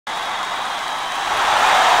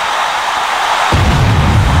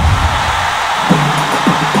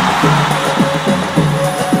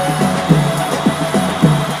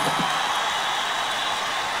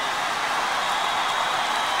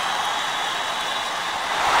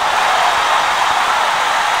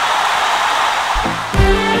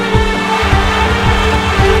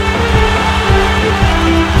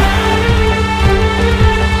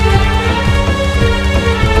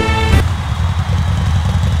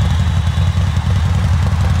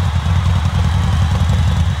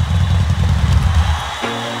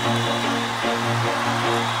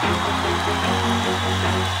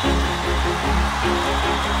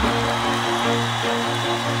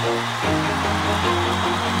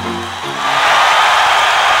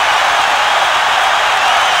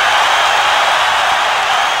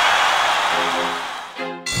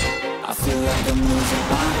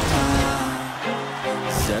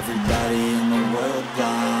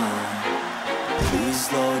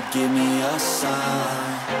Please, Lord, give me a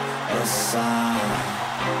sign, a sign.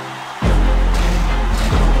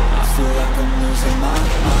 I feel like I'm losing my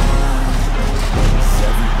mind. Is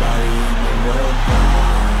everybody in the world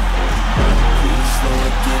blind? Please,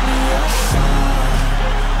 Lord, give me a sign,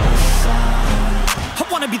 a sign. I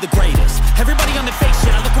wanna be the greatest. Everybody on the fake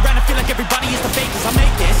shit. I look around and feel like everybody is the fakest. I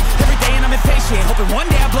make this every day and I'm impatient, hoping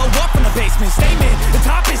one day I blow up from the basement. Statement, the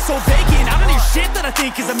top is so vacant. I don't hear shit that I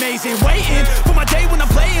think is amazing. Waiting for my day when I'm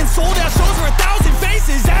playing sold out shows for 1,000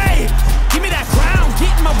 faces. Hey, give me that crown, get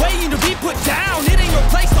in my way and to be put down. It ain't your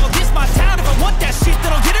place, all this my town. If I want that shit, then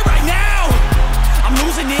I'll get it right now. I'm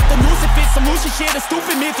losing it, the noose it fits. I'm losing shit, a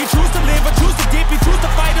stupid myth. You choose to live or choose to dip. You choose to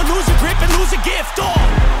fight or lose your grip and lose a gift.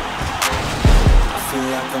 I feel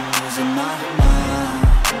like I'm losing my mind.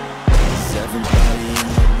 Is everybody in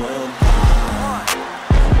the world blind?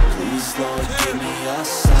 Please, Lord, give me a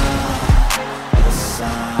sign, a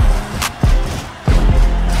sign.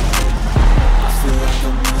 I feel like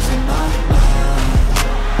I'm losing my mind.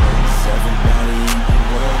 Is everybody in the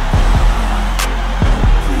world blind?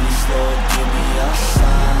 Please, Lord, give me a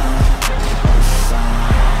sign, a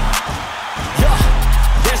sign. Yeah,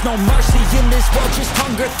 there's no mercy in this world, just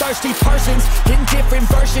hunger-thirsty persons in different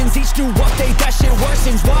versions. Each new update, that shit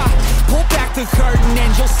worsens. Why? Pull back the curtain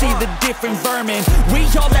and you'll see the different vermin. We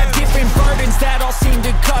all have different burdens that all seem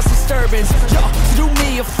to cause disturbance. Yo, do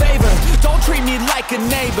me a favor, don't treat me like a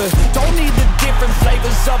neighbor. Don't need the different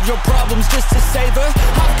flavors of your problems just to savor.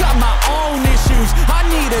 I've got my own issues, I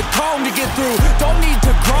need a comb to get through. Don't need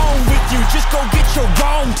to groan with you, just go get your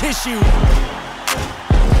own tissue.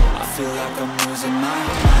 I feel like I'm losing my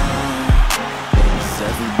mind. Is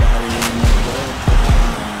everybody in the world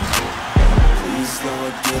blind? Please,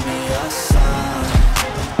 Lord, give me a sign,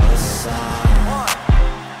 a sign.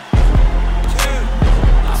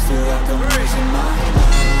 I feel like I'm losing my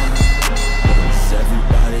mind. Is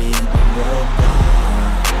everybody in the world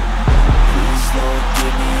blind? Please, Lord,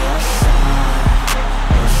 give me a sign,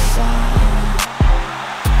 a sign.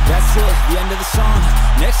 That's it, the end of the song.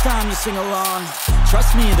 Next time you sing along,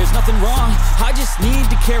 trust me, there's nothing wrong. I just need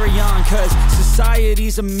to carry on, cause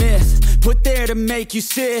society's a myth put there to make you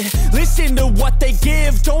sit. Listen to what they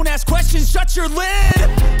give, don't ask questions, shut your lid.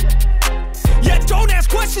 Yeah, don't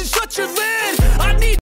ask questions, shut your lid. I need